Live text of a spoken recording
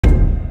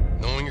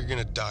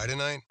gonna die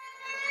tonight?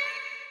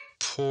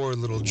 Poor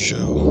little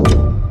Joe.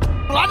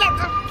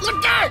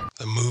 The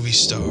movie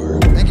star.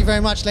 Thank you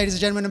very much, ladies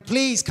and gentlemen, and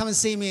please come and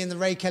see me in the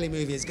Ray Kelly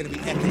movie. It's going to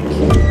be epic.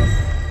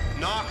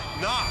 Knock,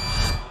 knock.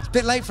 It's a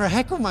bit late for a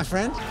heckle, my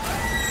friend.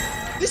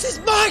 This is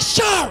my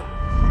show!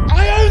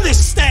 I own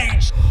this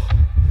stage!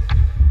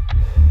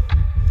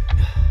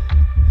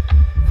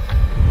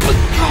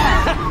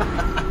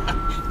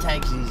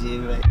 Taxis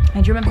you, mate.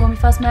 And do you remember when we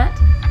first met?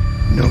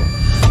 No.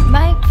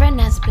 My friend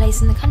has a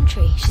place in the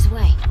country. She's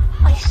away.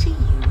 I see you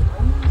with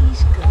all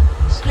these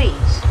girls.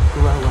 Please,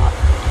 grow up.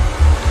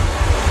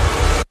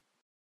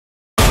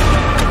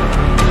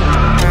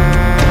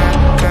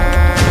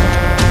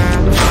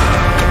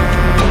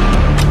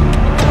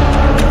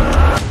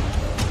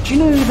 Do you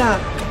know who that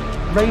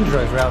Range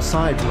Rover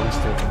outside belongs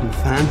to? The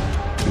fan?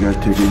 You got a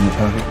ticket in your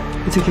pocket?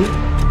 A ticket?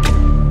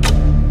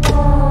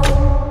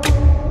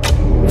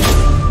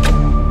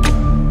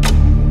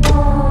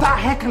 That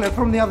heckler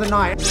from the other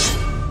night,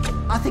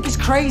 I think he's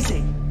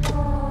crazy.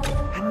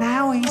 And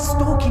now he's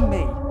stalking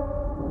me.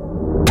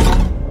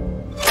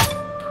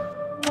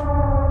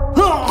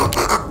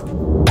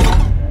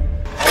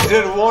 I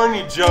did warn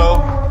you,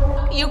 Joe.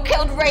 You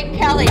killed Ray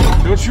Kelly.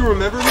 Don't you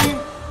remember me?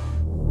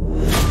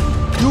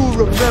 You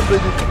remember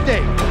this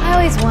day. I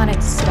always wanted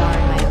to star in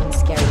my own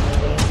scary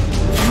movie.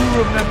 You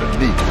remember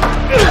me.